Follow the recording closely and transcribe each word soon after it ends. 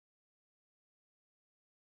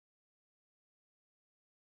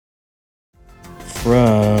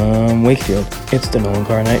From Wakefield, it's the Nolan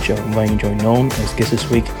Carr Night Show, inviting you to join Nolan as guest this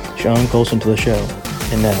week, Sean Colson, to the show.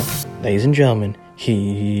 And now, ladies and gentlemen,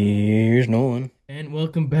 here's Nolan. And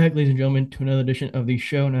welcome back, ladies and gentlemen, to another edition of the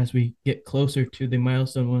show. And as we get closer to the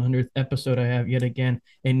milestone 100th episode, I have yet again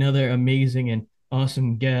another amazing and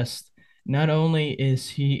awesome guest. Not only is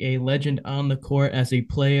he a legend on the court as a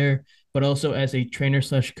player, but also as a trainer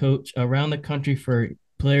slash coach around the country for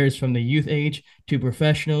players from the youth age to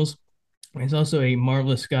professionals. He's also a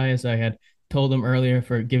marvelous guy, as I had told him earlier,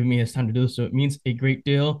 for giving me his time to do so. It means a great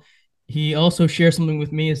deal. He also shares something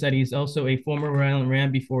with me, is that he's also a former Rhode Island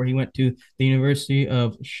Ram before he went to the University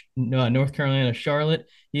of North Carolina, Charlotte.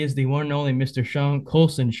 He is the one and only Mr. Sean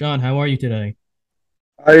Colson. Sean, how are you today?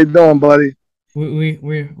 How you doing, buddy?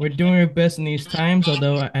 We're doing our best in these times,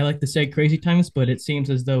 although I like to say crazy times, but it seems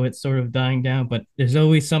as though it's sort of dying down. But there's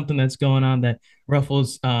always something that's going on that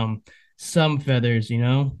ruffles some feathers, you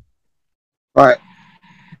know? Right.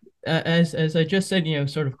 As I just said,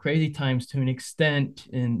 sort of crazy times to an extent,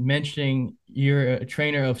 in mentioning you're a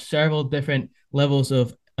trainer of several different levels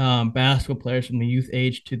of basketball players from the youth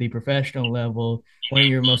age to the professional level. One of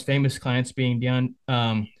your most famous clients being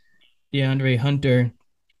DeAndre Hunter.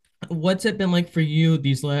 What's it been like for you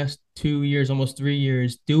these last 2 years, almost 3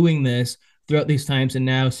 years, doing this throughout these times, and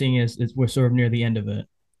now seeing as we're sort of near the end of it?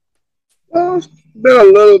 Well, it's been a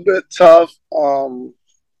little bit tough,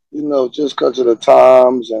 just because of the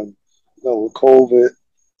times and, with COVID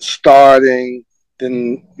starting,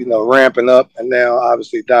 then, ramping up and now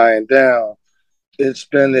obviously dying down. It's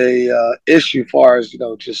been a issue far as,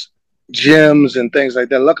 just gyms and things like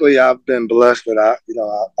that. Luckily, I've been blessed that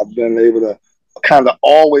I've been able to kind of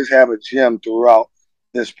always have a gym throughout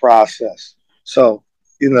this process. So,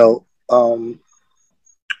 you know, um,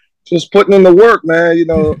 just putting in the work, man.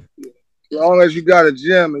 As long as you got a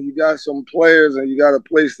gym and you got some players and you got a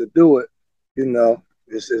place to do it,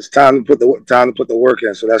 it's time to put the work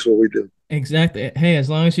in. So that's what we do. Exactly. Hey, as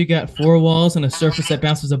long as you got four walls and a surface that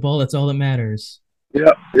bounces a ball, that's all that matters. Yep,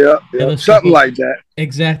 yep, Yeah, yep. those Something simple. like that.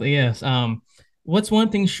 Exactly. Yes. What's one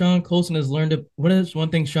thing Sean Colson has learned? What is one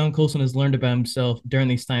thing Sean Colson has learned about himself during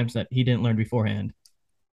these times that he didn't learn beforehand?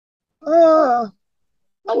 Uh,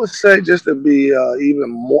 I would say just to be even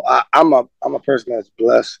more. I'm a person that's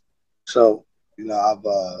blessed, so I've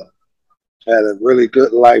had a really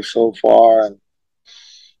good life so far and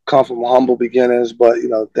come from humble beginnings, but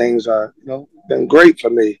things are been great for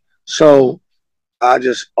me. So I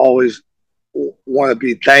just always want to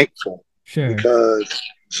be thankful Sure. because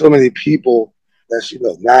so many people that's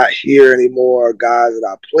not here anymore, guys that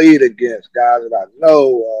I played against, guys that I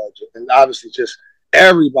know, and obviously just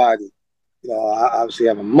everybody. I obviously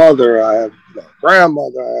have a mother, I have a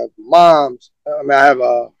grandmother, I have moms. I mean, I have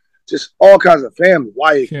just all kinds of family,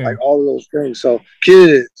 wife, like Sure. all of those things. So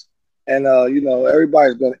kids, and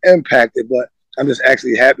everybody's been impacted, but I'm just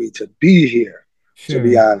actually happy to be here, to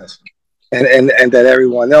be Sure. honest, and that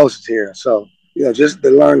everyone else is here. So just to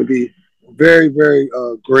learn to be very, very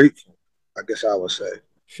grateful, I guess I would say.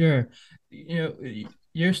 Sure. You know,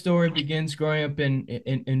 your story begins growing up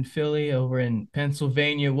in Philly, over in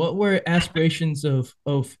Pennsylvania. What were aspirations of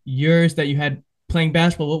yours that you had playing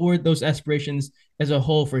basketball? What were those aspirations as a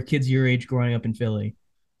whole for kids your age growing up in Philly?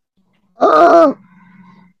 Uh,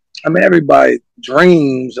 I mean, everybody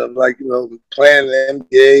dreams of like playing the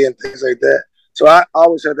NBA and things like that. So I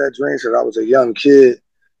always had that dream since I was a young kid,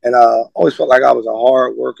 and always felt like I was a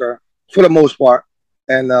hard worker for the most part,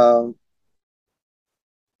 and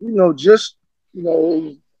just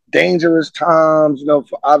dangerous times.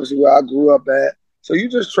 For obviously where I grew up at. So you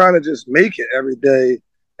just trying to just make it every day,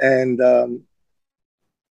 and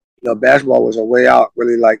basketball was a way out.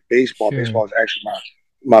 Really like baseball. Sure. Baseball is actually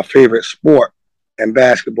my favorite sport, and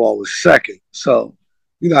basketball was second. So,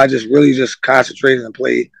 I just really just concentrated and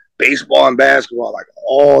played baseball and basketball like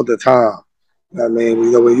all the time. I mean,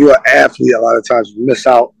 when you're an athlete, a lot of times you miss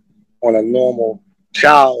out on a normal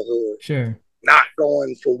childhood, Sure. not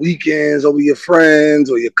going for weekends or with your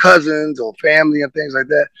friends or your cousins or family and things like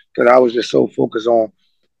that. Because I was just so focused on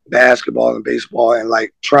basketball and baseball and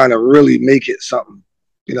like trying to really make it something,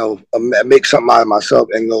 make something out of myself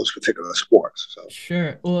in those particular sports. So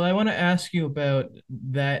Sure. Well, I want to ask you about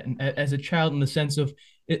that as a child, in the sense of,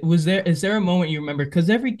 is there a moment you remember? Because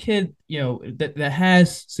every kid, that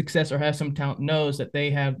has success or has some talent knows that they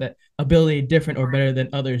have that ability different or better than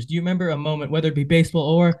others. Do you remember a moment, whether it be baseball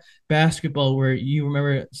or basketball, where you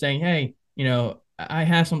remember saying, "Hey, I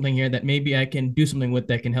have something here that maybe I can do something with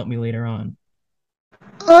that can help me later on."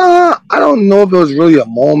 I don't know if it was really a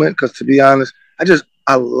moment because to be honest,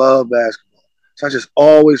 I love basketball. So I just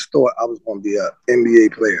always thought I was going to be an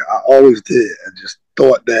NBA player. I always did. I just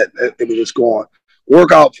thought that it was just going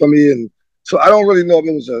workout for me. And so I don't really know if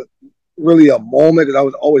it was a really a moment because I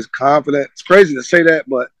was always confident. It's crazy to say that,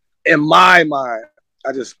 but in my mind,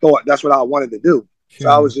 I just thought that's what I wanted to do. So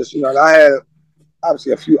I was Sure. just, and I had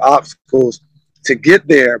obviously a few obstacles to get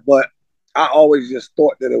there, but I always just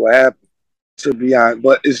thought that it would happen, to be honest.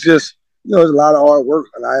 But it's just, it's a lot of hard work,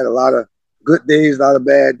 and I had a lot of good days, a lot of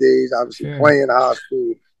bad days. Obviously, Sure. playing high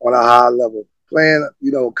school on a high level, playing,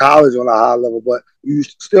 college on a high level, but you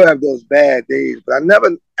still have those bad days. But I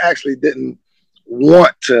never actually didn't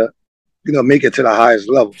want to, make it to the highest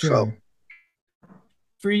level. So Sure.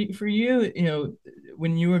 For you,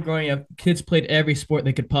 when you were growing up, kids played every sport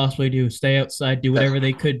they could possibly do, stay outside, do whatever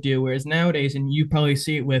they could do. Whereas nowadays, and you probably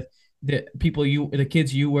see it with the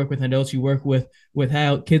kids you work with, and adults you work with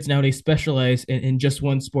how kids nowadays specialize in just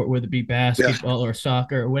one sport, whether it be yeah. basketball or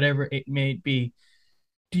soccer or whatever it may be.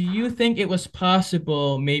 Do you think it was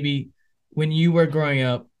possible, maybe when you were growing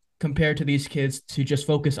up, compared to these kids, to just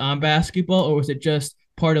focus on basketball, or was it just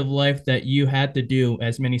part of life that you had to do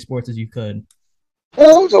as many sports as you could?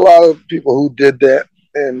 Well, there was a lot of people who did that,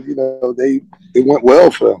 and they went well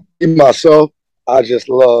for them. Me myself, I just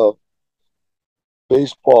love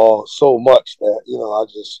baseball so much that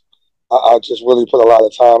I just really put a lot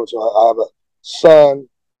of time into it. I have a son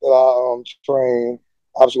that I train,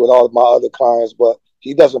 obviously with all of my other clients, but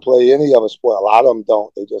he doesn't play any other sport. A lot of them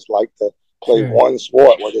don't. They just like to play Sure, one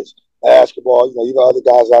sport, whether it's basketball. Even other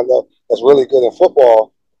guys I know that's really good in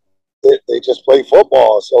football, they just play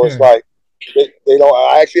football. So it's sure, like they don't.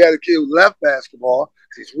 I actually had a kid who left basketball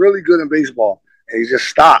because he's really good in baseball, and he just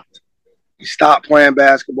stopped. He stopped playing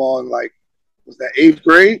basketball in like was that eighth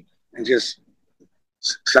grade, and just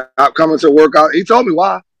stopped coming to work out. He told me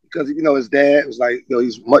why, because his dad was like,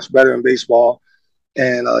 he's much better in baseball,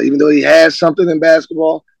 and even though he has something in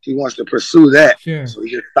basketball, he wants to pursue that. sure. So he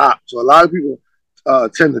just stopped. So a lot of people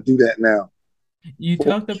tend to do that now. You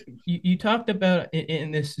talked about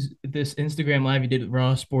in this Instagram live you did with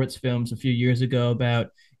Raw Sports Films a few years ago about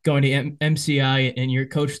going to MCI and your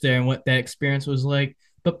coach there and what that experience was like.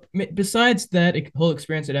 But besides that whole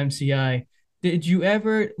experience at MCI, did you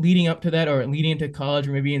ever, leading up to that or leading into college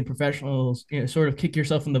or maybe in professionals, sort of kick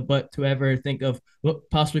yourself in the butt to ever think of what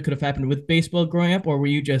possibly could have happened with baseball growing up, or were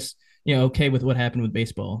you just okay with what happened with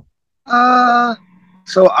baseball? Uh,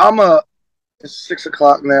 so it's 6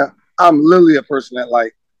 o'clock now. I'm literally a person that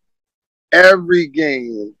like every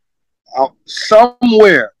game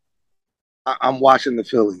somewhere I'm watching the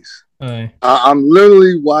Phillies. Uh, I'm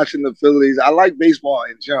literally watching the Phillies. I like baseball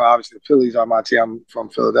in general. Obviously, the Phillies are my team. I'm from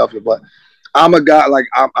Philadelphia, but I'm a guy like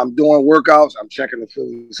I'm doing workouts. I'm checking the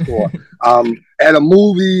Phillies score. At a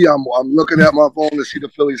movie, I'm looking at my phone to see the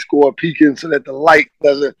Phillies score, peeking so that the light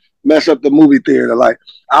doesn't mess up the movie theater. Like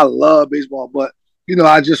I love baseball, but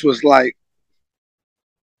I just was like,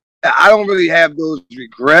 I don't really have those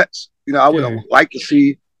regrets. I would have sure, liked to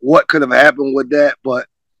see what could have happened with that, but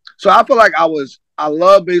so I feel like I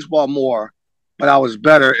love baseball more, but I was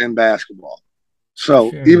better in basketball. So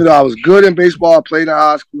even sure. though I was good in baseball, I played in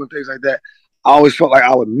high school and things like that, I always felt like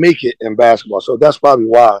I would make it in basketball. So that's probably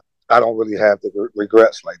why I don't really have the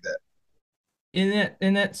regrets like that.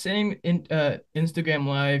 In that same Instagram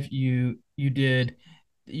live you did,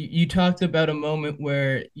 you talked about a moment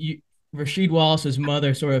where Rasheed Wallace's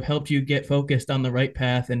mother sort of helped you get focused on the right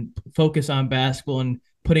path and focus on basketball and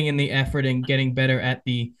putting in the effort and getting better at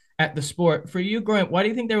the sport. For you growing up, why do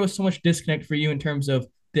you think there was so much disconnect for you in terms of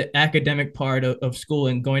the academic part of school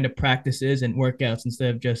and going to practices and workouts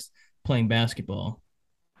instead of just playing basketball?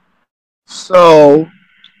 So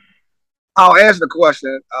I'll answer the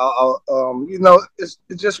question.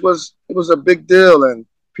 It was a big deal, and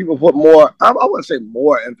people put more. I wouldn't say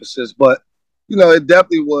more emphasis, but it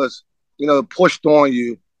definitely was. Pushed on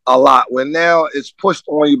you a lot. When now it's pushed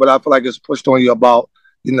on you, but I feel like it's pushed on you about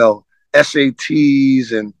you know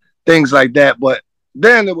SATs and things like that. But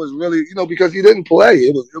then it was really because you didn't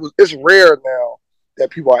play. It's rare now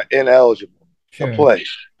that people are ineligible to Sure, play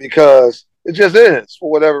because it just is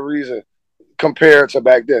for whatever reason compared to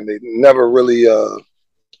back then. They never really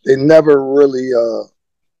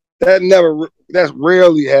that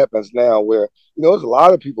rarely happens now where there's a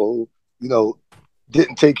lot of people who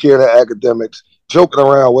didn't take care of their academics, joking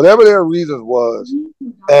around, whatever their reasons was,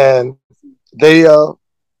 and they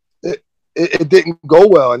it didn't go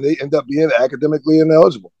well, and they end up being academically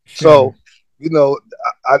ineligible. So sure, you know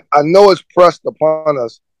I know it's pressed upon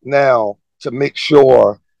us now to make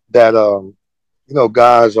sure that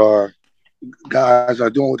guys are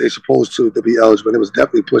doing what they're supposed to be eligible. And it was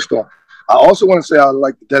definitely pushed on. I also want to say I'd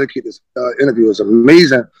like to dedicate this interview. It's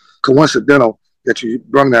amazing, coincidental that you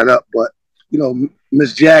brought that up. But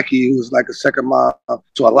Miss Jackie, who was like a second mom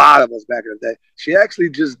to a lot of us back in the day, she actually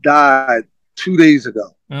just died 2 days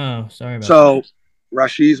ago. Oh, sorry about that. So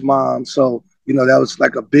Rashid's mom. So that was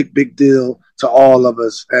like a big deal to all of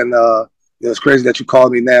us. And it's crazy that you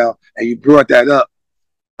called me now and you brought that up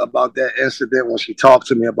about that incident when she talked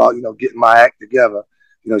to me about getting my act together.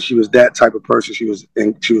 She was that type of person. She was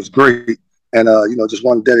great. And just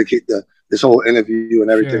want to dedicate this whole interview and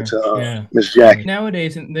everything Sure. to Yeah. Miss Jackie.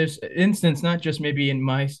 Nowadays, and there's instance not just maybe in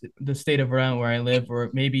the state of around where I live, or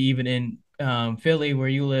maybe even in Philly where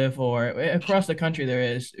you live, or across the country there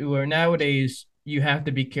is where nowadays you have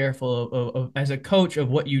to be careful of as a coach of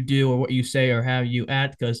what you do or what you say or how you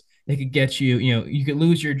act because it could get you, you could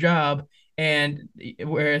lose your job. And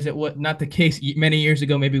whereas it was not the case many years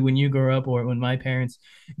ago, maybe when you grew up or when my parents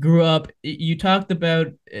grew up, you talked about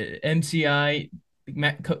MCI,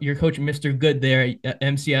 your coach, Mr. Good there at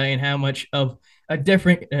MCI, and how much of a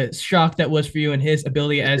different shock that was for you and his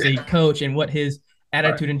ability as a coach and what his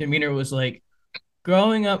attitude and demeanor was like.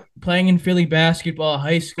 Growing up playing in Philly basketball,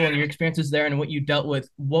 high school, and your experiences there and what you dealt with,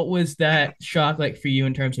 what was that shock like for you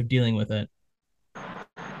in terms of dealing with it?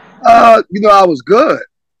 I was good.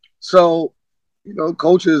 So,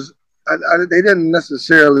 coaches, they didn't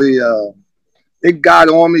necessarily, they got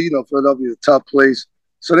on me. Philadelphia is a tough place.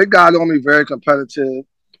 So they got on me very competitive.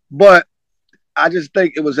 But I just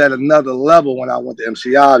think it was at another level when I went to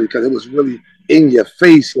MCI because it was really in your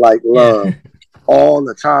face like love Yeah. all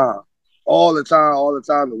the time. All the time, all the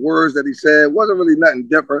time. The words that he said wasn't really nothing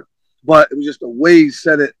different, but it was just the way he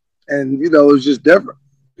said it. And, it was just different.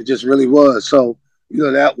 It just really was. So,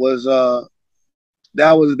 that was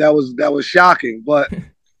shocking, but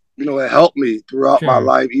it helped me throughout my Sure.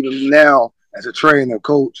 life, even now as a trainer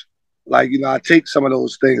coach. Like I take some of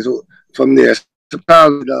those things from there.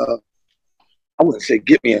 Sometimes I wouldn't say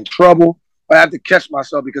get me in trouble, but I have to catch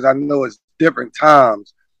myself because I know it's different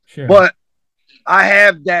times. Sure. But I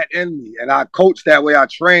have that in me, and I coach that way. I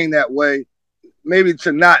train that way. Maybe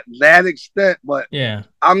to not that extent, but Yeah.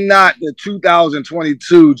 I'm not the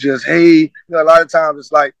 2022 just, hey, a lot of times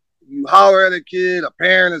it's like you holler at a kid, a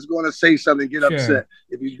parent is going to say something, get Sure. upset.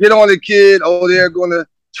 If you get on the kid, they're going to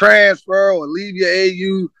transfer or leave your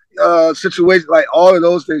AU situation. Like all of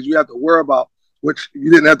those things you have to worry about, which you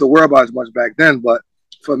didn't have to worry about as much back then. But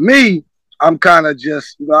for me, I'm kind of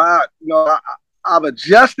just, I've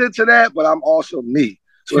adjusted to that, but I'm also me.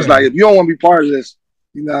 So it's like, Sure. if you don't want to be part of this,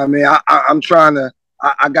 what I mean? I'm trying to,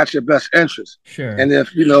 I got your best interest. And Sure.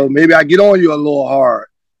 if, maybe I get on you a little hard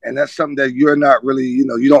and that's something that you're not really, you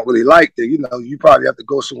don't really like, then, you probably have to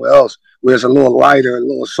go somewhere else where it's a little lighter, a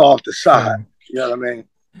little softer side. Sure. You know what I mean?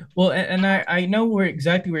 Well, and I know where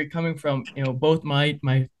exactly where you're coming from. Both my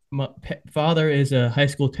father is a high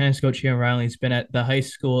school tennis coach here in Raleigh. He's been at the high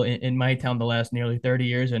school in my town the last nearly 30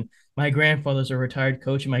 years. And my grandfather's a retired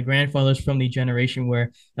coach, and my grandfather's from the generation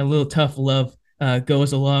where a little tough love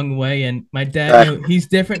goes a long way. And my dad, he's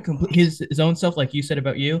different, his own self, like you said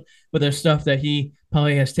about you, but there's stuff that he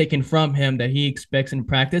probably has taken from him that he expects in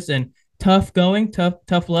practice. And tough going,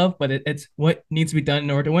 tough love, but it's what needs to be done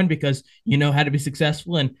in order to win because you know how to be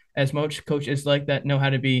successful. And as most coaches like that know how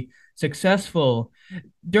to be successful.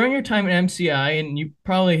 During your time at MCI, and you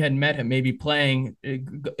probably had met him maybe playing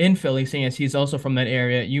in Philly, seeing as he's also from that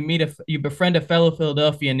area, you befriend a fellow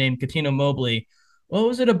Philadelphian named Katino Mobley. What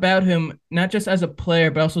was it about him, not just as a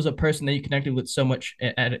player, but also as a person that you connected with so much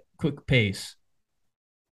at a quick pace?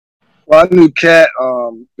 Well, I knew Cat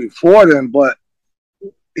before then, but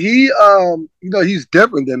he he's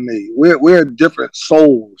different than me. We're different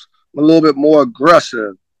souls. I'm a little bit more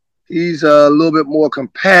aggressive. He's a little bit more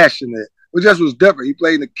compassionate. Which just was different. He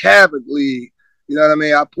played in the Catholic League. You know what I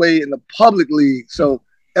mean? I played in the public league. So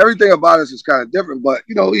everything about us is kind of different. But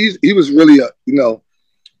he was really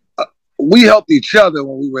we helped each other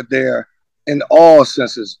when we were there in all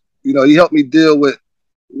senses. He helped me deal with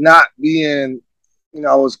not being,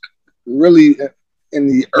 I was really in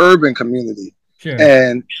the urban community. Sure.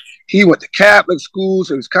 And he went to Catholic school,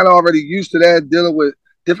 so he's kind of already used to that, dealing with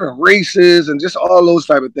different races and just all those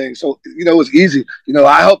type of things. So, it was easy.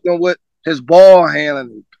 I helped him with his ball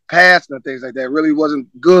handling, passing and things like that. It really wasn't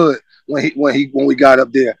good when we got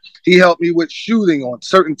up there. He helped me with shooting on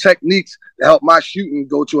certain techniques to help my shooting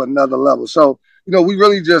go to another level. So, we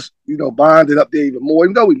really just, bonded up there even more,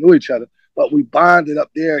 even though we knew each other, but we bonded up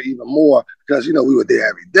there even more because, we were there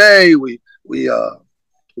every day. We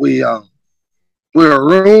were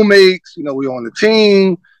roommates, we were on the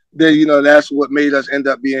team. Then, that's what made us end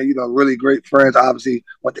up being, really great friends. Obviously,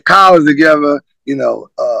 went to college together,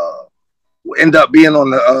 we end up being on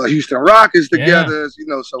the Houston Rockets Yeah. together,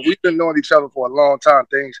 so we've been knowing each other for a long time.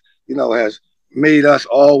 Things, has made us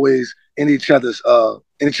always, in each other uh,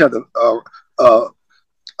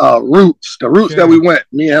 routes. The routes that we Sure. went,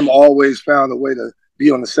 me and him always found a way to be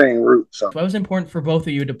on the same route. So, So it was important for both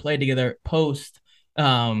of you to play together post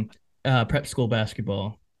um, prep school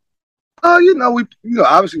basketball.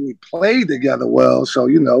 obviously we played together well. So,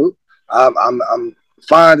 I'm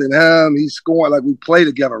finding him. He's scoring like we play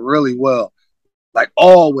together really well, like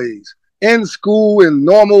always. In school and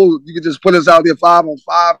normal, you could just put us out there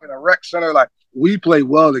 5-on-5 in a rec center. Like we play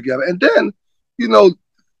well together. And then, you know,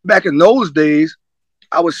 back in those days,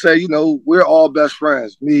 I would say, we're all best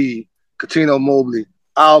friends. Me, Katino Mobley,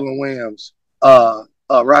 Alvin Williams,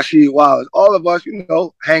 Rashid Wallace, all of us,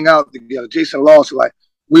 hang out together. Jason Lawson, like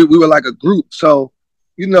we were like a group. So,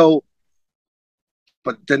 you know,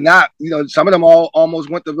 but they're not, some of them all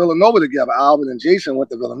almost went to Villanova together. Alvin and Jason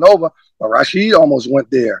went to Villanova, but Rashid almost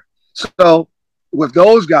went there. So with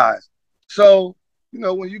those guys. So,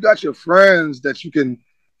 when you got your friends that you can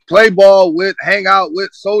play ball with, hang out with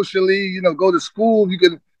socially, go to school, you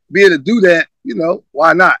can be able to do that,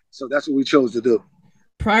 why not? So that's what we chose to do.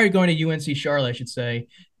 Prior to going to UNC Charlotte, I should say,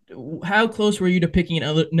 how close were you to picking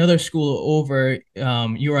another school over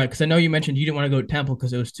URI? Because I know you mentioned you didn't want to go to Temple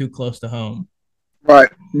because it was too close to home. Right.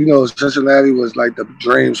 Cincinnati was like the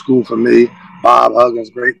dream school for me. Bob Huggins,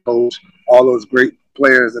 great coach. All those great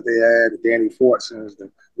players that they had, the Danny Fortsons, the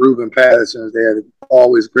Ruben Pattersons, they had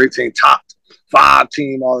always great team, top 5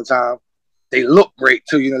 team all the time. They look great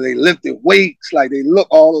too. They lifted weights. Like they look,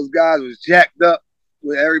 all those guys was jacked up.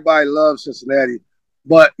 Everybody loved Cincinnati.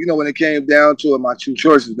 But, when it came down to it, my two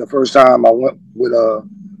choices, the first time I went with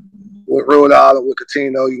Rhode Island, with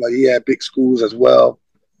Catino, he had big schools as well,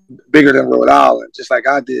 bigger than Rhode Island, just like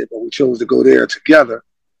I did, but we chose to go there together.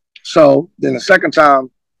 So then the second time,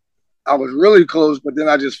 I was really close, but then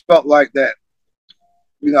I just felt like that,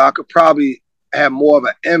 I could probably have more of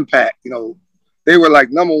an impact. They were like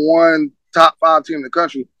number 1, top 5 team in the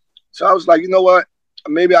country. So I was like, you know what?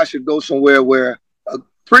 Maybe I should go somewhere where a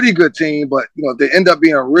pretty good team, but, if they end up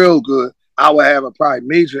being real good, I would have a probably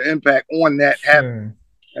major impact on that happening.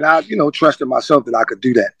 And I, trusted myself that I could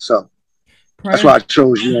do that. So that's why I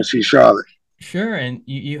chose UNC Charlotte. Sure, and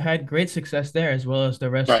you had great success there as well as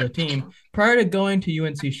the rest Right. of the team. Prior to going to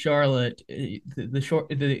UNC Charlotte,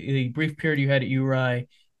 the brief period you had at URI,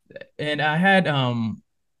 and I had Al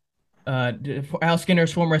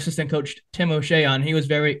Skinner's former assistant coach Tim O'Shea on. He was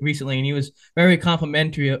very recently, and he was very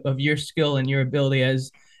complimentary of your skill and your ability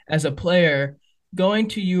as a player. Going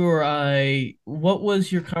to URI, what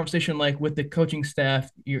was your conversation like with the coaching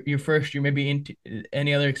staff your first year, maybe into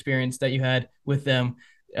any other experience that you had with them,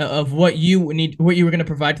 of what you were going to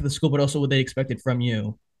provide to the school, but also what they expected from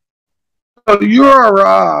you? So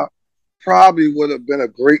URI probably would have been a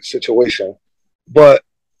great situation, but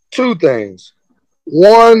 2 things.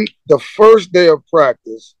 One, the first day of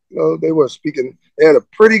practice, they were speaking. They had a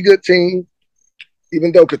pretty good team,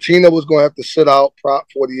 even though Katina was going to have to sit out, prop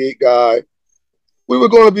 48 guy. We were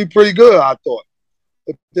going to be pretty good, I thought.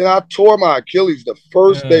 But then I tore my Achilles the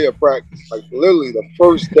first day of practice, like literally the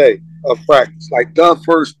first day of practice, like the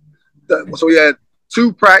first. So we had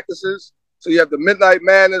 2 practices. So you have the Midnight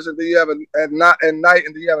Madness, and then you have at night, and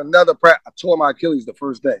then you have another practice. I tore my Achilles the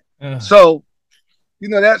first day. So,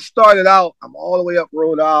 that started out, I'm all the way up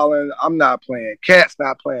Rhode Island. I'm not playing. Cat's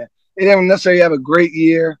not playing. They didn't necessarily have a great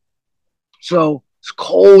year. So it's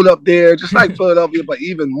cold up there, just like Philadelphia, but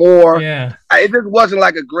even more. Yeah. It just wasn't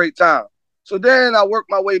like a great time. So then I worked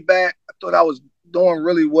my way back. I thought I was doing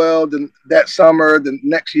really well. Then that summer, the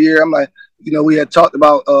next year, I'm like, we had talked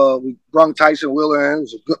about we brung Tyson Wheeler in,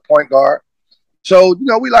 who's a good point guard. So,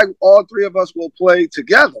 we like all 3 of us will play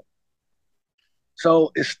together.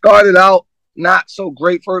 So it started out not so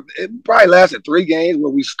great it probably lasted 3 games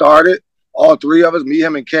where we started, all 3 of us, me,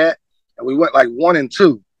 him, and Cat, and we went like 1 and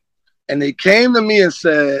 2. And they came to me and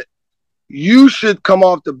said, you should come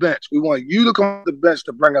off the bench. We want you to come off the bench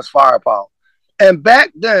to bring us firepower. And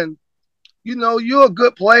back then, you're a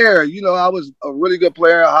good player. I was a really good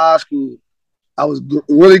player in high school. I was a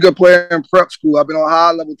really good player in prep school. I've been on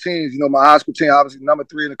high-level teams. My high school team, obviously, number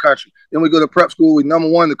 3 in the country. Then we go to prep school, we number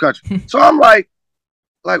 1 in the country. So I'm like,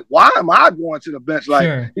 why am I going to the bench?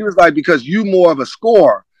 He was like, because you more of a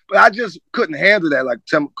scorer. But I just couldn't handle that. Like,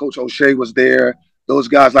 Coach O'Shea was there. Those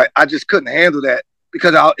guys, I just couldn't handle that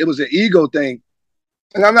because it was an ego thing.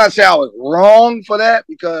 And I'm not saying I was wrong for that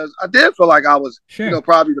because I did feel like I was,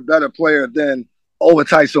 probably the better player than over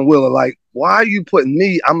Tyson Wheeler. Like, why are you putting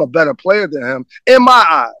me? I'm a better player than him in my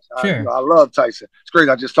eyes. I love Tyson. It's great.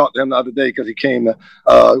 I just talked to him the other day because he came to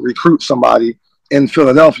recruit somebody in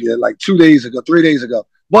Philadelphia like 2 days ago, 3 days ago.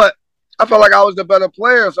 But I felt like I was the better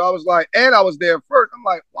player. So I was like, and I was there first. I'm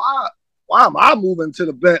like, why why am I moving to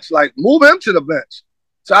the bench? Like, move him to the bench.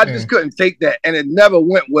 So I just Sure. couldn't take that. And it never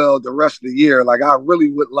went well the rest of the year. Like, I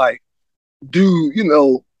really would like do,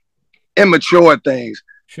 immature things,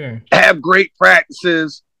 Sure. have great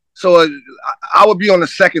practices. So I would be on the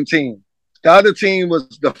second team. The other team was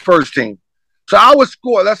the first team. So I would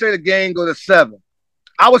score, let's say the game go to 7.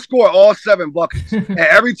 I would score all 7 buckets. And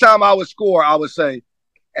every time I would score, I would say,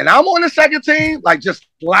 and I'm on the second team, like just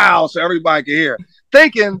loud so everybody can hear.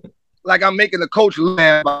 Thinking like I'm making the coach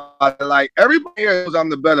laugh about it. Like everybody knows I'm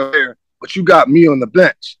the better player, but you got me on the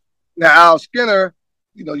bench. Now, Al Skinner,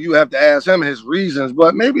 you have to ask him his reasons,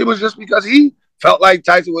 but maybe it was just because he felt like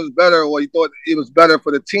Tyson was better or he thought it was better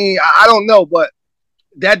for the team. I don't know, but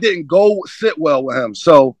that didn't go sit well with him.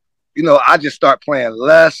 So, I just start playing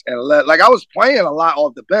less and less. Like I was playing a lot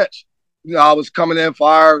off the bench. I was coming in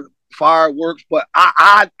fireworks, but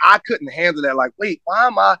I couldn't handle that. Like, wait, why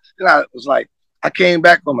am I? Then I was like, I came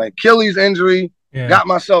back from an Achilles injury, Yeah. got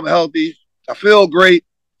myself healthy. I feel great.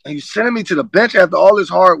 And you sending me to the bench after all this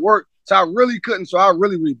hard work. So I really couldn't. So I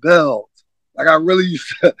really rebelled. Like I really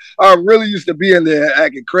used to be in there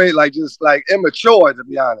acting crazy, like just like immature, to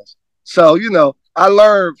be honest. So, I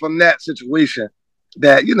learned from that situation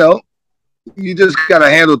that, you just gotta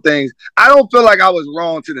handle things. I don't feel like I was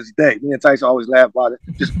wrong to this day. Me and Tyson always laugh about it,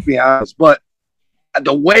 just to be honest. But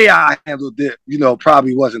the way I handled it,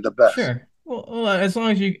 probably wasn't the best. Sure. Well, as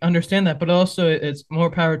long as you understand that, but also it's more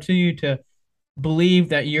power to you to believe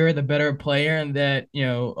that you're the better player and that,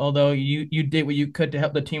 although you did what you could to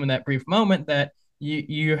help the team in that brief moment, that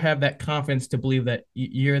you have that confidence to believe that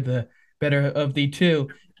you're the better of the two.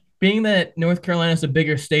 Being that North Carolina is a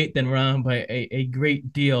bigger state than Ron by a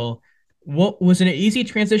great deal, what was it an easy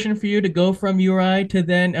transition for you to go from URI to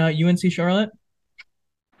then UNC Charlotte?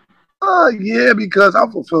 Yeah, because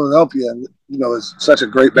I'm from Philadelphia, and it's such a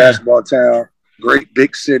great Yeah, basketball town, great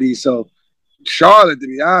big city. So Charlotte, to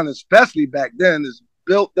be honest, especially back then, is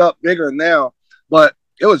built up bigger now. But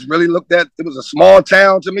it was really looked at. It was a small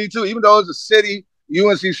town to me too, even though it was a city,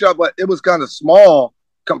 UNC Charlotte, but it was kind of small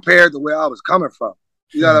compared to where I was coming from.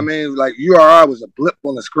 You know what I sure. mean? Like URI was a blip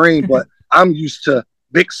on the screen, but I'm used to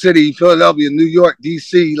big city, Philadelphia, New York,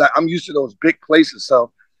 DC. Like I'm used to those big places.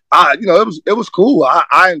 So it was cool.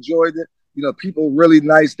 I enjoyed it. People really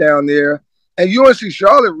nice down there. And UNC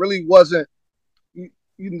Charlotte really wasn't, you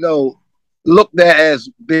know, looked at as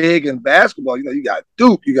big in basketball. You got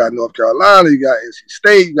Duke, you got North Carolina, you got NC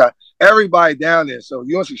State, you got everybody down there. So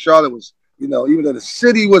UNC Charlotte was, even though the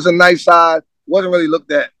city was a nice side, wasn't really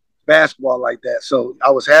looked at basketball like that. So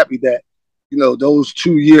I was happy that, those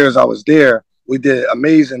 2 years I was there, we did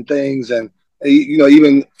amazing things and,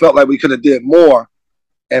 even felt like we could have did more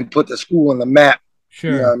and put the school on the map.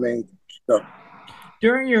 You know what Sure. I mean? So,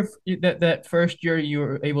 During that first year you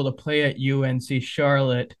were able to play at UNC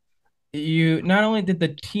Charlotte, you not only did the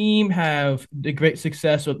team have the great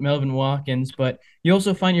success with Melvin Watkins, but you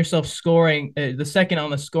also find yourself scoring the second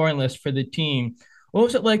on the scoring list for the team. What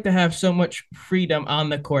was it like to have so much freedom on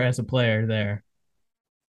the court as a player there?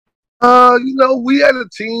 we had a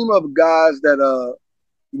team of guys that,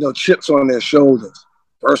 chips on their shoulders.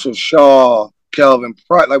 Versus Shaw, Kelvin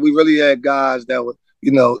Price. Like we really had guys that were,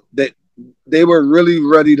 they were really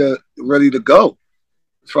ready to go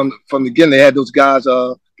from the beginning. They had those guys.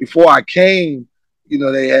 Before I came,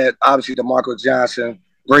 they had obviously DeMarco Johnson,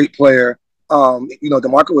 great player.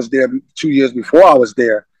 DeMarco was there 2 years before I was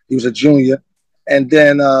there. He was a junior, and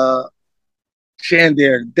then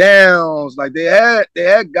Shandar Downs. Like they had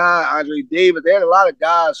guy Andre Davis. They had a lot of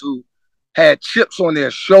guys who had chips on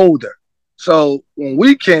their shoulder. So when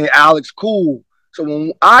we came, Alex Cool. So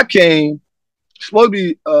when I came, supposed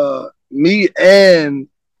to be me and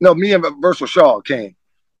Versal Shaw came.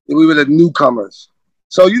 We were the newcomers.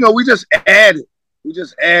 So, we just added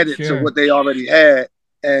to Sure. what they already had.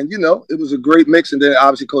 And, it was a great mix. And then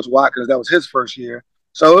obviously Coach Watkins, that was his first year.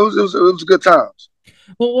 So it was good times.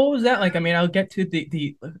 Well, what was that like? I mean, I'll get to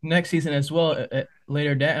the next season as well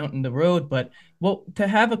later down the road, but well, to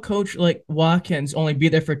have a coach like Watkins only be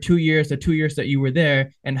there for 2 years, the 2 years that you were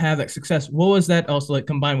there, and have that success, what was that also like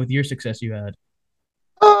combined with your success you had?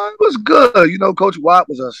 It was good. Coach Watt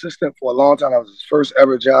was an assistant for a long time. That was his first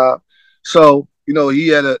ever job. So, he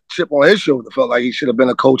had a chip on his shoulder. Felt like he should have been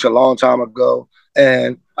a coach a long time ago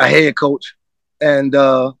and a head coach. And,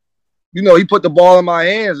 he put the ball in my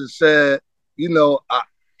hands and said,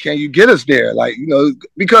 can you get us there? Like,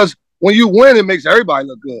 because when you win, it makes everybody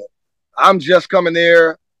look good. I'm just coming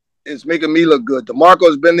there. It's making me look good.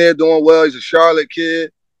 DeMarco's been there doing well. He's a Charlotte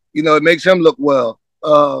kid. It makes him look well.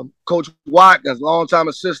 Coach Watkins, longtime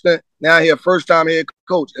assistant, now here first time head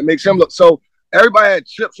coach. It makes him look so. Everybody had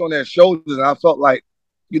chips on their shoulders, and I felt like,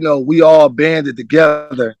 we all banded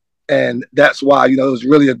together, and that's why it was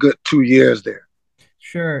really a good 2 years there.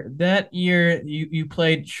 Sure. That year, you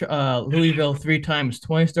played Louisville three times,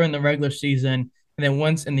 twice during the regular season, and then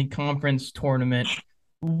once in the conference tournament.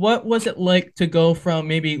 What was it like to go from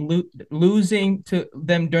maybe losing to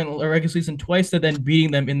them during the regular season twice to then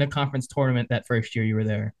beating them in the conference tournament that first year you were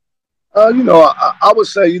there? I would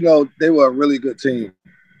say they were a really good team.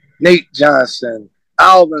 Nate Johnson,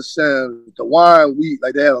 Alvin Sims, DeWine Wheat,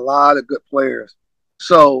 like they had a lot of good players.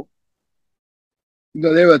 So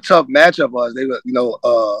they were a tough matchup. Us,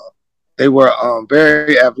 they were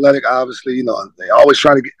very athletic. Obviously, they always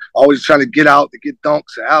trying to get out to get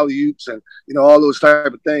dunks and alley oops and all those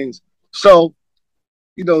type of things. So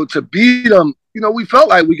to beat them, we felt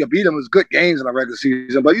like we could beat them. It was good games in the regular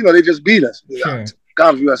season, but they just beat us. Sure.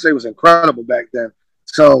 Conference USA was incredible back then.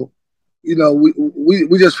 So we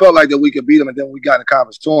just felt like that we could beat them, and then we got in the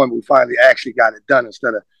conference tournament. We finally actually got it done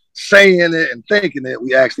instead of saying it and thinking it.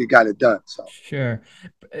 We actually got it done. So sure.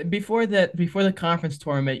 Before the conference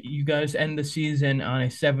tournament, you guys end the season on a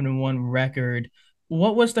 7-1 record.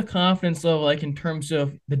 What was the confidence level like in terms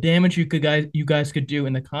of the damage you guys could do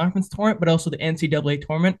in the conference tournament, but also the NCAA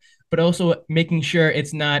tournament, but also making sure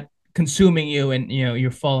it's not consuming you and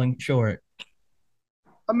you're falling short?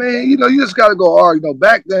 I mean, you just got to go hard.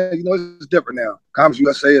 Back then, it's different now. Conference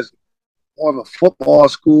USA is more of a football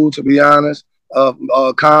school, to be honest,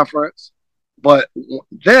 conference. But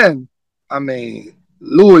then, I mean,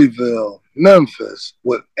 Louisville, Memphis,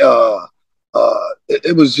 it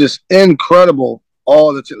was just incredible.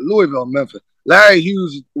 All the Louisville, Memphis. Larry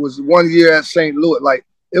Hughes was 1 year at St. Louis. Like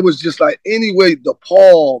it was just like anyway,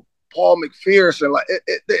 Paul McPherson, like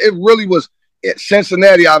it really was. At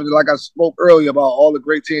Cincinnati, obviously, like I spoke earlier about all the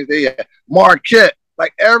great teams they had. Marquette,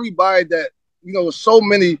 like everybody that so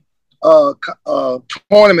many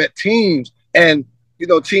tournament teams and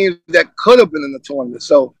teams that could have been in the tournament.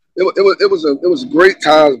 So it was great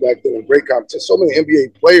times back then, great competition. So many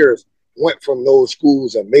NBA players went from those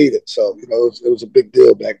schools and made it. So it was a big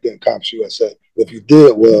deal back then, Conference USA. If you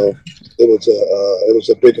did well, it was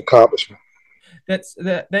a big accomplishment.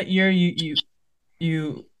 That year you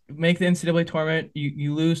make the NCAA tournament,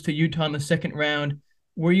 you lose to Utah in the second round.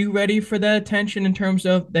 Were you ready for that attention in terms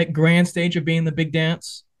of that grand stage of being the big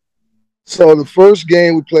dance? So the first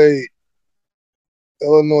game we played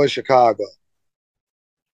Illinois, Chicago.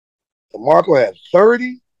 DeMarco had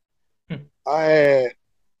 30. I had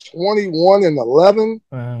 21 and 11.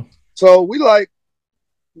 Wow. So we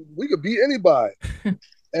could beat anybody.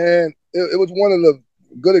 And it was one of the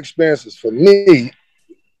good experiences for me.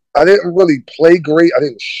 I didn't really play great. I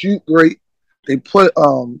didn't shoot great. They put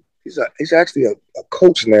he's actually a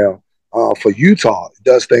coach now for Utah. He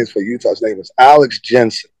does things for Utah. His name is Alex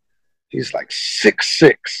Jensen. He's like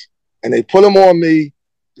 6'6", and they put him on me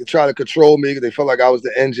to try to control me because they felt like I was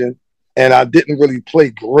the engine, and I didn't really play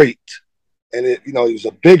great. And he was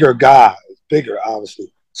a bigger guy, bigger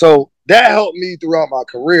obviously. So that helped me throughout my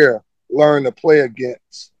career learn to play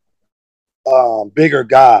against bigger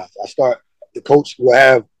guys. The coach will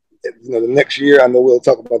have the next year. I know we'll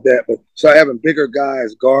talk about that, but start having bigger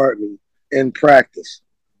guys guard me in practice.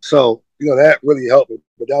 So that really helped me.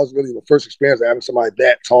 But that was really the first experience of having somebody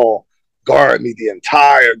that tall guard me the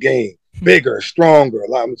entire game, bigger, stronger.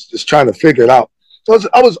 I'm just trying to figure it out. So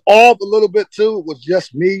I was off a little bit too. It was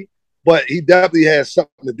just me, but he definitely had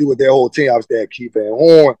something to do with their whole team. Obviously, they had Keith Van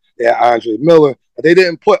Horn, they had Andre Miller, but they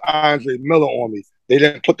didn't put Andre Miller on me. They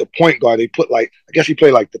didn't put the point guard. They put I guess he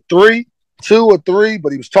played like the 2 or 3,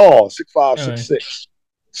 but he was tall, 6'5", 6'6".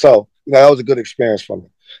 So that was a good experience for me.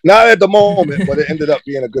 Not at the moment, but it ended up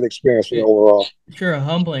being a good experience for me overall. Sure, a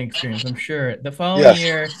humbling experience, I'm sure. The following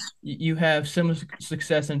year, you have similar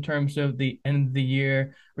success in terms of the end of the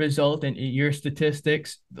year result and your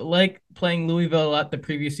statistics. Like playing Louisville a lot the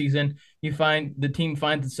previous season, you find the team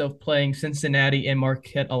finds itself playing Cincinnati and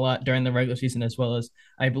Marquette a lot during the regular season, as well as,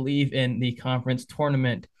 I believe, in the conference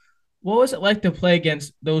tournament. What was it like to play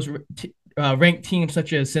against those ranked teams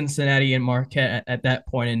such as Cincinnati and Marquette at that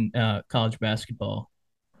point in college basketball?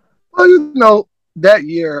 Well, that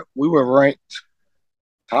year we were ranked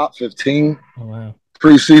top 15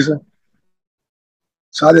 preseason.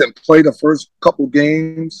 So I didn't play the first couple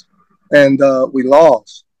games, and we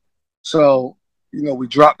lost. So, we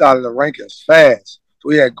dropped out of the rankings fast. So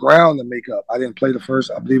we had ground to make up. I didn't play the first,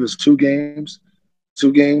 I believe it's 2 games,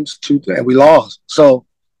 and we lost. So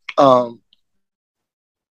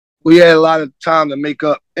we had a lot of time to make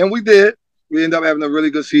up, and we did. We ended up having a really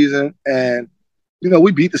good season, and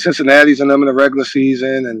we beat the Cincinnati's and them in the regular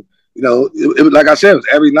season, and it was like I said, it was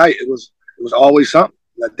every night. It was always something.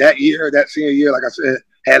 Like that year, that senior year, like I said,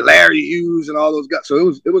 had Larry Hughes and all those guys. So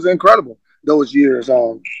it was incredible those years.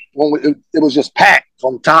 When it was just packed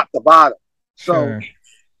from top to bottom. So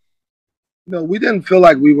Sure. we didn't feel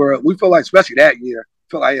like we felt like, especially that year,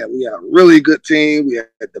 felt like, yeah, we had a really good team. We had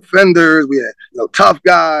defenders. We had, tough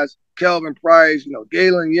guys, Kelvin Price,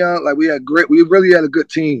 Galen Young. Like, we really had a good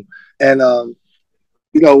team. And, and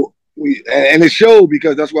it showed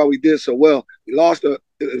because that's why we did so well. We lost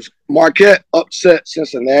Marquette upset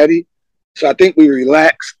Cincinnati. So I think we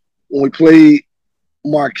relaxed when we played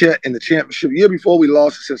Marquette in the championship. Year before we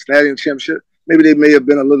lost to Cincinnati in the championship. Maybe they may have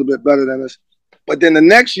been a little bit better than us. But then the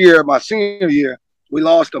next year, my senior year, we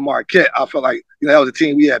lost to Marquette. I felt like, that was a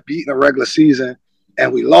team we had beaten in the regular season,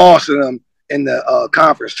 and we lost to them in the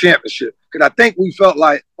conference championship. Because I think we felt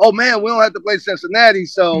like, oh man, we don't have to play Cincinnati,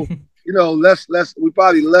 so let's we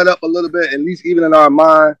probably let up a little bit, at least even in our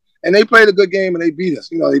mind. And they played a good game and they beat us.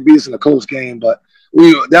 They beat us in the close game, but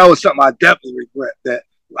that was something I definitely regret, that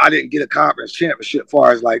I didn't get a conference championship, as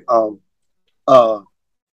far as like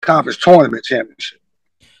conference tournament championship.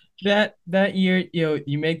 That year,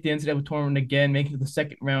 you make the NCAA tournament again, making it to the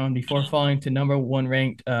second round before falling to number one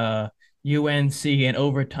ranked UNC in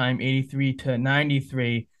overtime,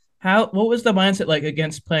 83-93. What was the mindset like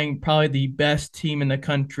against playing probably the best team in the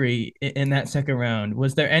country in that second round?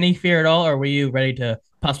 Was there any fear at all, or were you ready to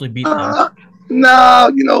possibly beat them?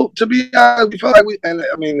 No, to be honest, we felt like and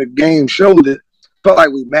I mean, the game showed it, felt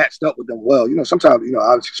like we matched up with them well. Sometimes,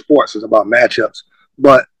 obviously sports is about matchups,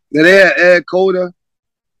 but they had Ed Cota,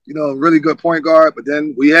 a really good point guard, but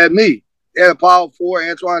then we had me. They had a power four,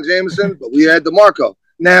 Antoine Jameson, but we had DeMarco.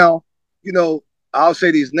 Now, I'll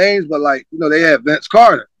say these names, but they had Vince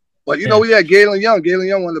Carter. But, we had Galen Young. Galen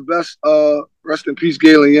Young, one of the best, rest in peace,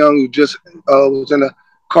 Galen Young, who just was in a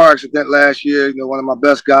car accident last year, one of my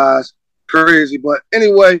best guys. Crazy. But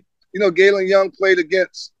anyway, Galen Young played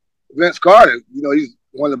against Vince Carter. He's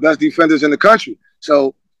one of the best defenders in the country.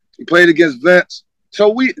 So he played against Vince.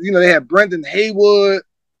 So they had Brendan Haywood.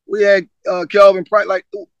 We had Kelvin Price. Like,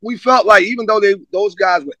 we felt like, even though those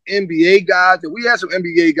guys were NBA guys, that we had some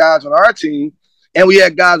NBA guys on our team, and we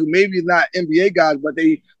had guys who maybe not NBA guys, but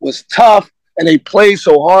they was tough and they played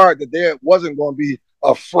so hard that there wasn't going to be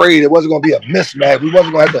afraid. It wasn't going to be a mismatch. We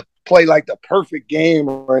wasn't going to have to play like the perfect game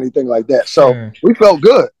or anything like that. So we felt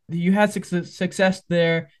good. You had success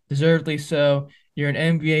there, deservedly so. You're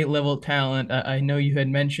an NBA level talent. I know you had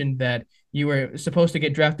mentioned that you were supposed to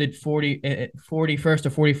get drafted 41st or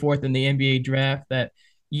 44th in the NBA draft that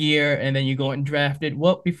year, and then you go and drafted.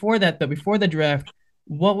 Well, before that, though, before the draft,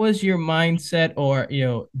 what was your mindset or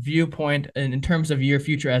viewpoint in terms of your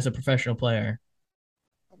future as a professional player?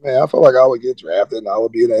 Man, I felt like I would get drafted and I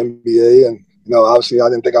would be in the NBA. And obviously, I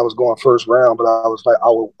didn't think I was going first round, but I was like, I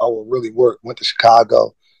will really work. Went to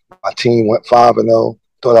Chicago. My team went 5-0.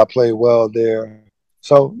 Thought I played well there.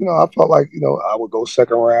 So, I felt like, I would go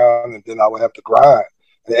second round and then I would have to grind.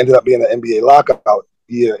 And it ended up being an NBA lockout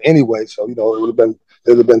year anyway. So, it would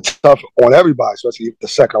have been tough on everybody, especially the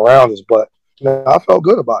second rounders. But, I felt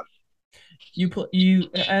good about it.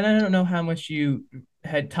 And I don't know how much you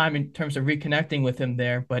had time in terms of reconnecting with him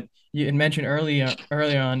there, but you had mentioned early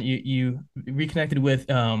on you reconnected with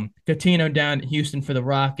Coutinho down in Houston for the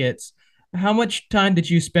Rockets. How much time did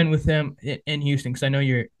you spend with him in Houston? Because I know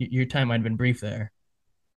your time might have been brief there.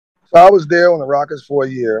 So I was there on the Rockets for a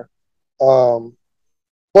year.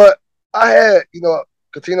 But I had,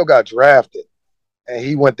 Coutinho got drafted and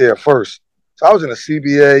he went there first. So I was in a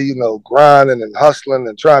CBA, grinding and hustling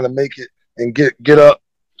and trying to make it and get up.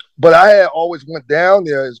 But I had always went down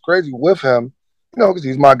there. It's crazy with him, because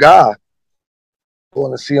he's my guy.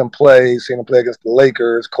 Going to see him play, seeing him play against the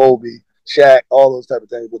Lakers, Kobe, Shaq, all those type of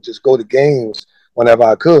things. Would just go to games whenever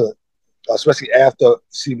I could, especially after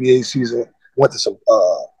CBA season. Went to some,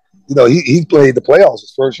 he played the playoffs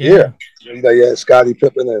his first year. He had Scottie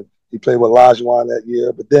Pippen and he played with Olajuwon that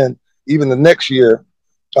year. But then even the next year,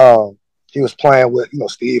 he was playing with,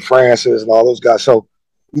 Steve Francis and all those guys. So,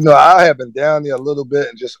 I have been down there a little bit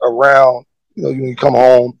and just around, when you come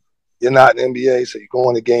home, you're not in the NBA, so you go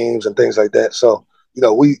into games and things like that. So,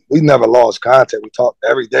 we never lost contact. We talked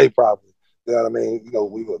every day probably. You know what I mean?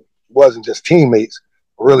 Wasn't just teammates,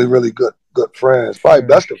 really, really good friends, probably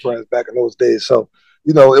best of friends back in those days. So,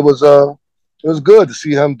 it was good to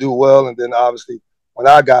see him do well. And then obviously when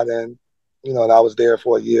I got in, and I was there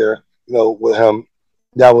for a year, with him,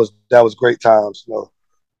 that was great times.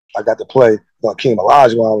 I got to play. Hakeem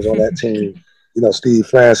Olajuwon was on that team. Steve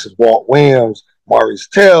Francis, Walt Williams, Maurice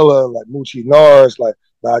Taylor, like Moochie Norris. Like,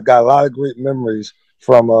 I got a lot of great memories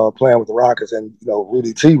from playing with the Rockets. And,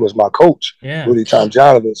 Rudy T was my coach, Rudy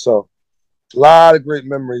Tomjanovich. So a lot of great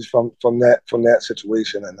memories from that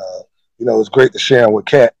situation. And, it was great to share them with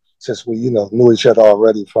Cat since we knew each other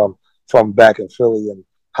already from back in Philly and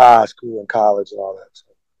high school and college and all that. So,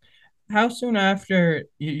 How soon after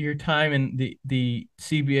your time in the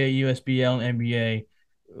CBA, USBL, and NBA,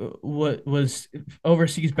 what was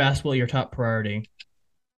overseas basketball your top priority?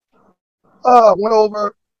 went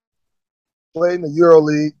over, played in the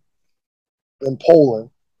EuroLeague in Poland,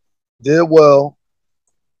 did well,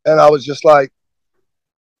 and I was just like,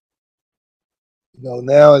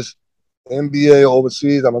 now it's NBA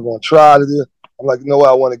overseas. I'm going to try to do it. I'm like, what?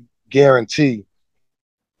 I want to guarantee.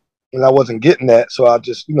 And I wasn't getting that. So I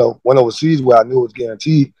just, went overseas where I knew it was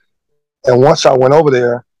guaranteed. And once I went over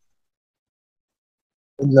there,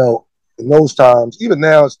 you know, in those times, even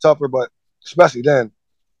now it's tougher, but especially then,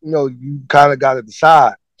 you kind of got to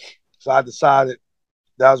decide. So I decided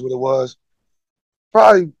that was what it was.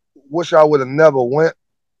 Probably wish I would have never went,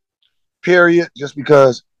 period, just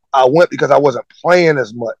because I went because I wasn't playing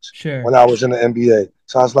as much Sure. when I was in the NBA.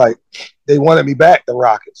 So I was like, they wanted me back, the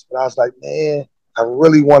Rockets. But I was like, man, I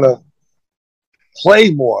really want to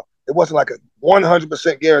play more. It wasn't like a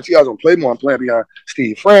 100% guarantee I was going to play more. I'm playing behind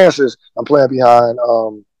Steve Francis. I'm playing behind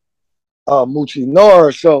Moochie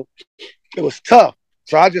Norris. So it was tough.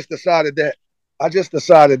 So I just decided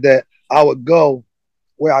that I would go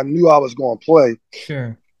where I knew I was going to play.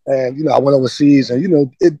 Sure. And, I went overseas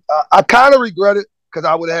and, I kind of regret it because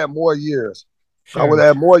I would have had more years. I would Sure.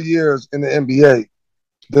 have more years in the NBA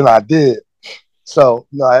than I did. So,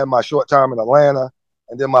 I had my short time in Atlanta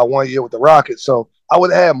and then my 1 year with the Rockets. So I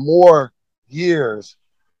would have had more years,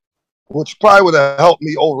 which probably would have helped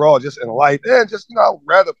me overall just in life. And just, I would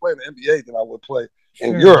rather play in the NBA than I would play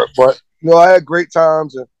in Sure. Europe. But, I had great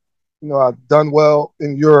times and, I've done well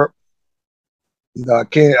in Europe. I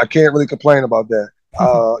can't really complain about that.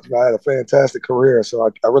 I had a fantastic career, so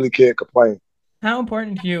I really can't complain. How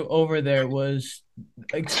important to you over there was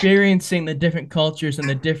experiencing the different cultures and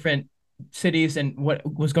the different cities and what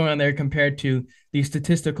was going on there compared to the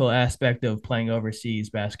statistical aspect of playing overseas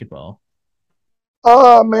basketball?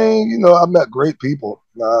 I mean, I met great people.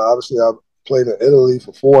 Obviously, I played in Italy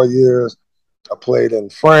for 4 years. I played in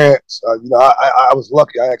France. I was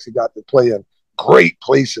lucky. I actually got to play in great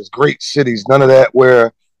places, great cities. None of that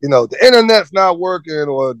where the internet's not working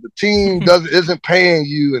or the team doesn't isn't paying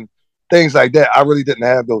you and things like that. I really didn't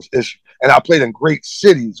have those issues, and I played in great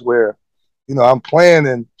cities where I'm playing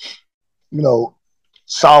in you know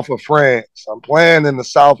south of France. I'm playing in the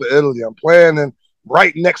south of Italy. I'm playing in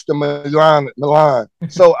right next to Milan. Milan.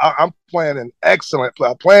 So I'm playing in excellent play.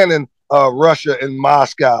 I'm playing in Russia in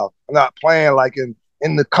Moscow. I'm not playing like in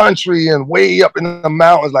the country and way up in the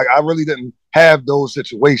mountains. Like I really didn't have those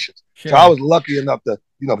situations. So I Sure. was lucky enough to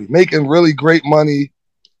be making really great money,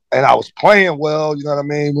 and I was playing well. You know what I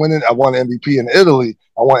mean? Winning. I won MVP in Italy.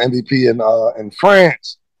 I won MVP in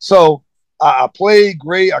France. So I played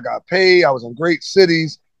great. I got paid. I was in great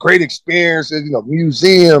cities, great experiences.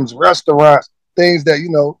 Museums, restaurants, things that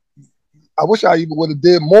I wish I even would have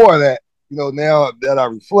did more of that. Now that I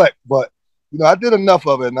reflect, but I did enough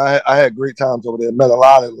of it, and I had great times over there. Met a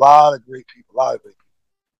lot of great people, a lot of great people.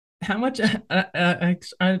 How much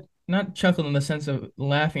I not chuckled in the sense of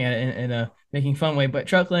laughing at it in a making fun way, but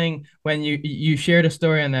chuckling when you shared a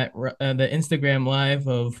story on that the Instagram live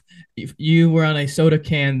of you were on a soda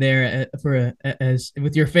can there as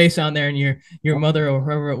with your face on there, and your mother or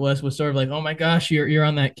whoever it was sort of like, oh my gosh, you're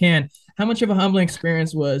on that can. How much of a humbling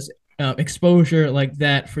experience was exposure like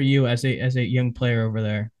that for you as a young player over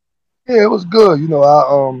there? Yeah, it was good. I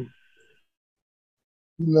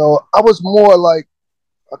was more like,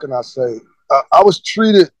 how can I say? I was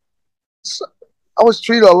treated I was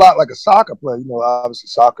treated a lot like a soccer player. Obviously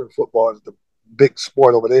soccer and football is the big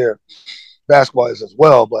sport over there. Basketball is as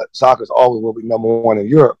well, but soccer is always will be number one in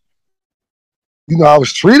Europe. I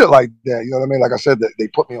was treated like that. You know what I mean? Like I said, that they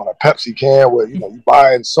put me on a Pepsi can where, you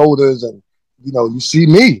buying sodas and, you see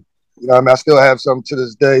me. I mean, I still have some to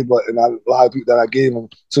this day, but and a lot of people that I gave them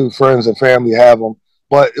to friends and family have them.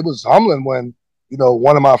 But it was humbling when,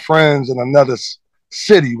 one of my friends in another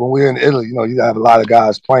city, when we were in Italy, you have a lot of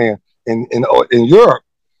guys playing in Europe,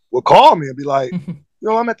 would call me and be like,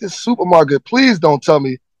 I'm at this supermarket. Please don't tell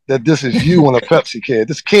me that this is you on a Pepsi can.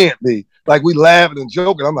 This can't be. Like we laughing and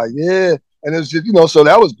joking. I'm like, yeah. And it's just, so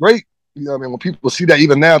that was great. What I mean? When people see that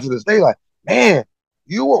even now to this day, like, man,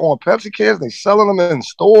 you were on Pepsi cans, they selling them in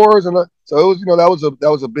stores. And so it was, that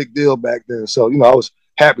was a big deal back then. So, I was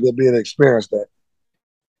happy to be able to experience that.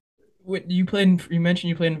 You played you mentioned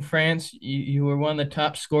you played in France. You were one of the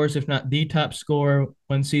top scorers, if not the top scorer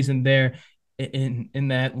one season there in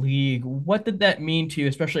that league. What did that mean to you,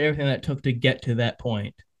 especially everything that took to get to that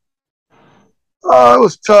point? It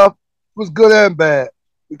was tough. It was good and bad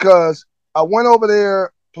because I went over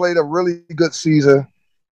there, played a really good season,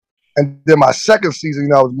 and then my second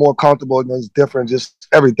season, I was more comfortable. It's different, just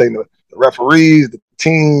everything. The referees, the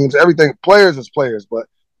teams, everything. Players is players, but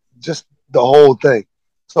just the whole thing.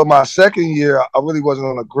 So my second year, I really wasn't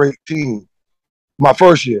on a great team. My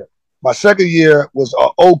first year, my second year was an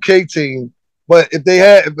okay team, but if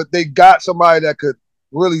they got somebody that could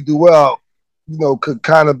really do well, could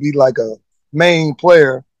kind of be like a main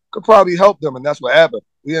player, could probably help them, and that's what happened.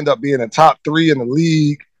 We ended up being in top three in the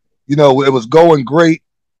league. It was going great.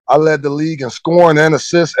 I led the league in scoring and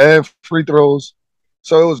assists and free throws,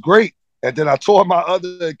 so it was great. And then I tore my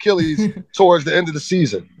other Achilles towards the end of the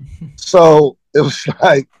season, so it was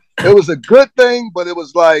like it was a good thing, but it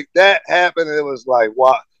was like that happened, and it was like,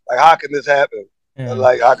 what? Like, how can this happen? Yeah.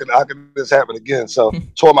 Like, how can this happen again? So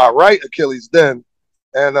tore my right Achilles then,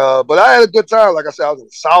 and but I had a good time. Like I said, I was in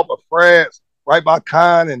the south of France, right by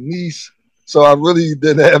Cannes and Nice, so I really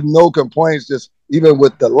didn't have no complaints. Just even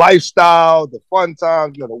with the lifestyle, the fun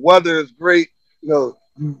times, the weather is great. You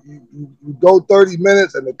go 30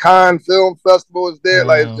 minutes, and the Cannes Film Festival is there.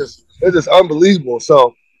 Like Wow. it's just unbelievable.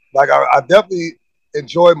 So like I definitely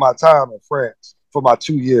enjoyed my time in France for my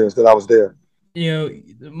 2 years that I was there.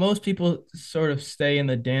 Most people sort of stay in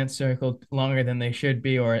the dance circle longer than they should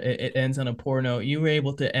be, or it ends on a poor note. You were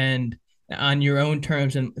able to end on your own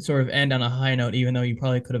terms and sort of end on a high note, even though you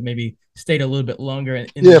probably could have maybe stayed a little bit longer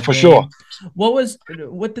in the Yeah, for sure. game.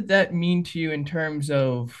 What did that mean to you in terms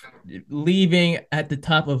of leaving at the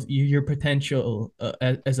top of your potential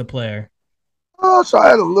as a player? So I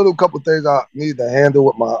had a little couple things I needed to handle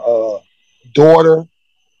with my daughter.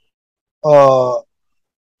 Uh,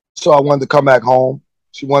 so I wanted to come back home.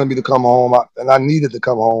 She wanted me to come home, and I needed to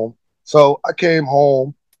come home. So I came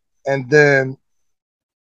home, and then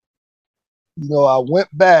I went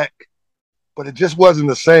back, but it just wasn't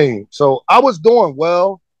the same. So I was doing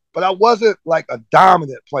well, but I wasn't like a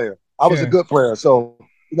dominant player. I was a Sure. good player. So,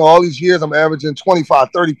 all these years I'm averaging 25,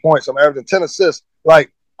 30 points. I'm averaging 10 assists.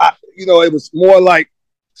 Like, it was more like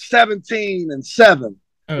 17 and 7.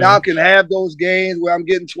 Now I Okay. can have those games where I'm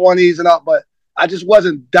getting 20s and up, but I just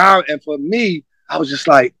wasn't down. And for me, I was just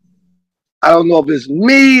like, I don't know if it's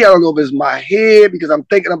me. I don't know if it's my head because I'm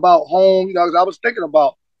thinking about home. I was thinking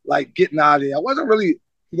about like getting out of there. I wasn't really,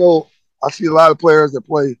 you know, I see a lot of players that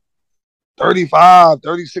play 35,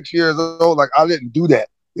 36 years old. Like I didn't do that.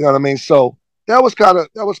 You know what I mean? So that was kind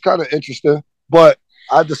of interesting. But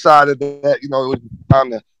I decided that it was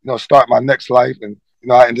time to start my next life, and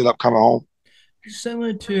I ended up coming home.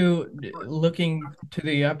 Similar to looking to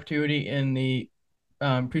the opportunity in the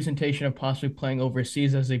presentation of possibly playing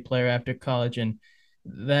overseas as a player after college and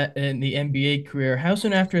that in the NBA career. How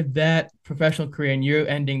soon after that professional career and you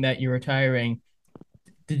ending that you're retiring,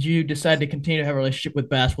 did you decide to continue to have a relationship with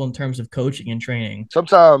basketball in terms of coaching and training?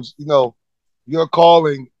 Sometimes your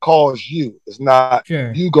calling calls you. It's not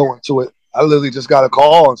Sure. you going to it. I literally just got a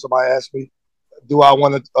call and somebody asked me, "Do I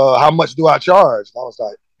want to? How much do I charge?" And I was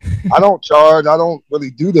like, "I don't charge. I don't really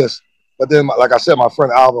do this." But then, like I said, my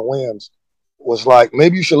friend Alvin Williams was like,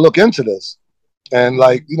 "Maybe you should look into this." And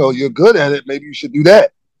like, you're good at it. Maybe you should do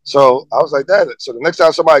that. So I was like that. So the next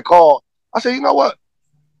time somebody called, I said, you know what?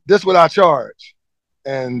 This is what I charge.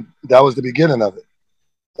 And that was the beginning of it.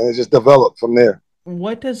 And it just developed from there.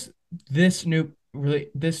 What does this new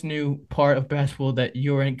part of basketball that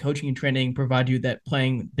you're in coaching and training provide you that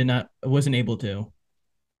playing did not wasn't able to?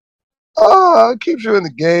 It keeps you in the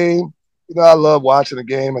game. I love watching the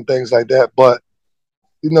game and things like that. But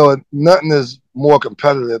nothing is more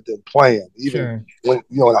competitive than playing. Even Sure.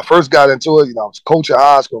 when I first got into it, I was coaching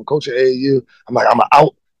high school, coaching AAU. I'm like, I'm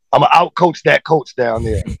a out coach that coach down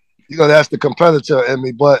there. That's the competitor in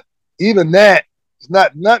me. But even that, it's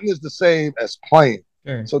not nothing is the same as playing.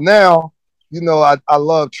 Sure. So now, I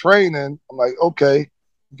love training. I'm like, okay,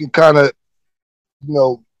 you can kind of, you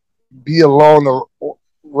know, be along or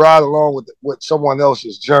ride along with someone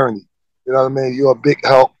else's journey. You know what I mean? You're a big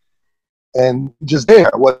help and just there,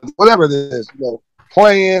 whatever it is,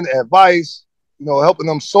 playing, advice, helping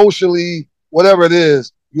them socially, whatever it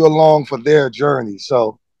is, you're along for their journey.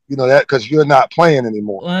 So, that because you're not playing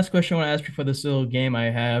anymore. Last question I want to ask you for this little game I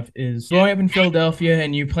have is growing up in Philadelphia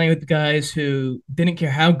and you playing with guys who didn't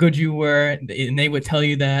care how good you were and they would tell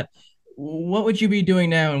you that. What would you be doing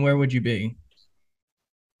now and where would you be?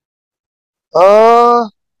 Uh,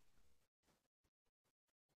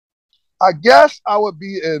 I guess I would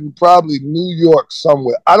be in probably New York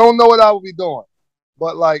somewhere. I don't know what I would be doing,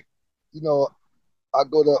 but like, you know, I've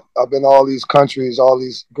been to all these countries, all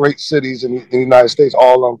these great cities in the United States,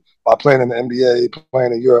 all of them by playing in the NBA,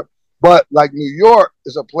 playing in Europe. But like New York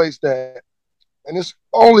is a place that, and it's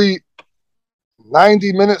only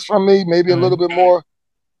 90 minutes from me, maybe a little bit more.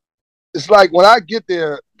 It's like when I get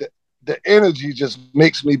there, the energy just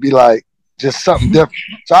makes me be like just something different.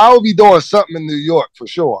 So I will be doing something in New York for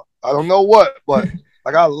sure. I don't know what, but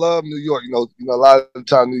like I love New York. A lot of the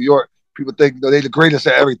time New York people think they're the greatest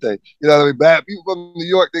at everything. You know what I mean? Bad people from New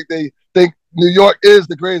York they think New York is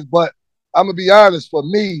the greatest, but I'm gonna be honest. For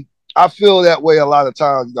me, I feel that way a lot of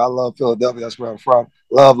times. I love Philadelphia. That's where I'm from.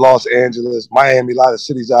 Love Los Angeles, Miami, a lot of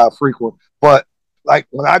cities I frequent. But like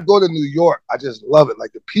when I go to New York, I just love it.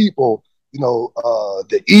 Like the people,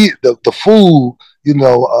 the food,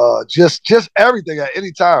 just everything at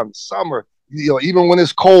any time. Summer, even when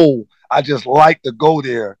it's cold, I just like to go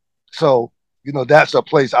there. So, that's a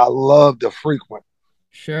place I love to frequent.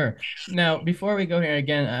 Sure. Now, before we go here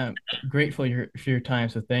again, I'm grateful for your time,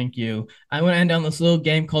 so thank you. I want to end on this little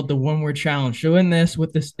game called the One Word Challenge. So, in this,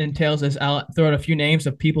 what this entails is I'll throw out a few names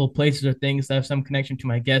of people, places, or things that have some connection to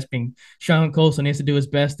my guest, being Sean Colson. He has to do his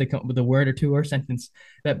best to come up with a word or two or sentence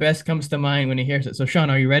that best comes to mind when he hears it. So, Sean,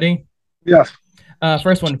 are you ready? Yes.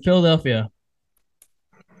 First one, Philadelphia.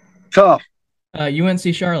 Tough.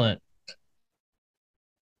 UNC Charlotte.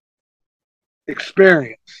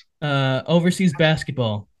 Experience. Overseas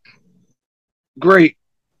basketball. Great.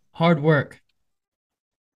 Hard work.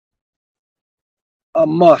 A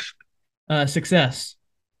must. Success.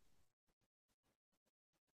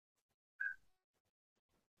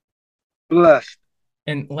 Blessed.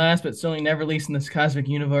 And last but certainly never least in this cosmic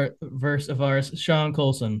universe of ours, Sean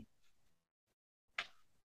Colson.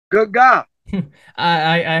 Good guy.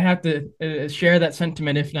 I have to share that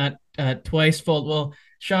sentiment, if not twice fold. Well,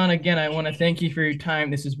 Sean, again, I want to thank you for your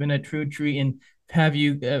time. This has been a true treat, and have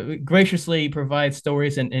you graciously provide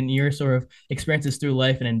stories and your sort of experiences through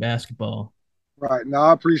life and in basketball. Right. No,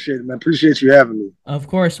 I appreciate it, man. Appreciate you having me. Of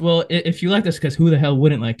course. Well, if you like this, because who the hell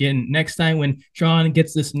wouldn't like it? And next time when Sean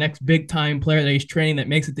gets this next big time player that he's training that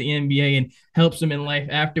makes it to the NBA and helps him in life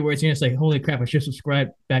afterwards, you're just like, holy crap, I should subscribe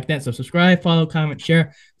back then. So subscribe, follow, comment,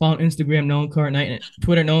 share, follow on Instagram, Nolan Carr Night, and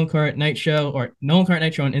Twitter, Nolan Carr Night Show, or Nolan Carr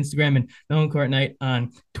Night Show on Instagram and Nolan Carr Night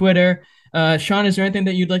on Twitter. Sean, is there anything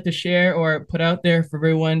that you'd like to share or put out there for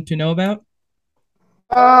everyone to know about?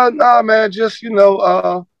 Nah, man. Just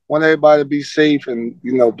want everybody to be safe and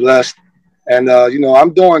blessed. And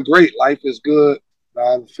I'm doing great. Life is good.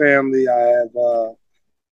 I have a family. I have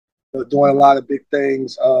doing a lot of big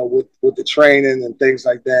things with the training and things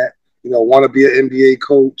like that. Want to be an NBA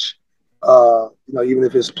coach. Even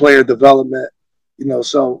if it's player development.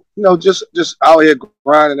 Just out here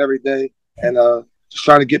grinding every day and just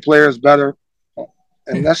trying to get players better.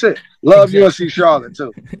 And that's it. Love exactly. UNC Charlotte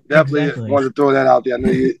too. Definitely exactly. Wanted to throw that out there. I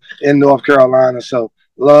know you're in North Carolina, so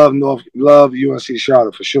love UNC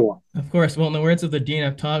Charlotte for sure. Of course. Well, in the words of the Dean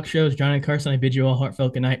of Talk Shows, John and Carson, I bid you all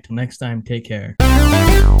heartfelt good night. Till next time, take care.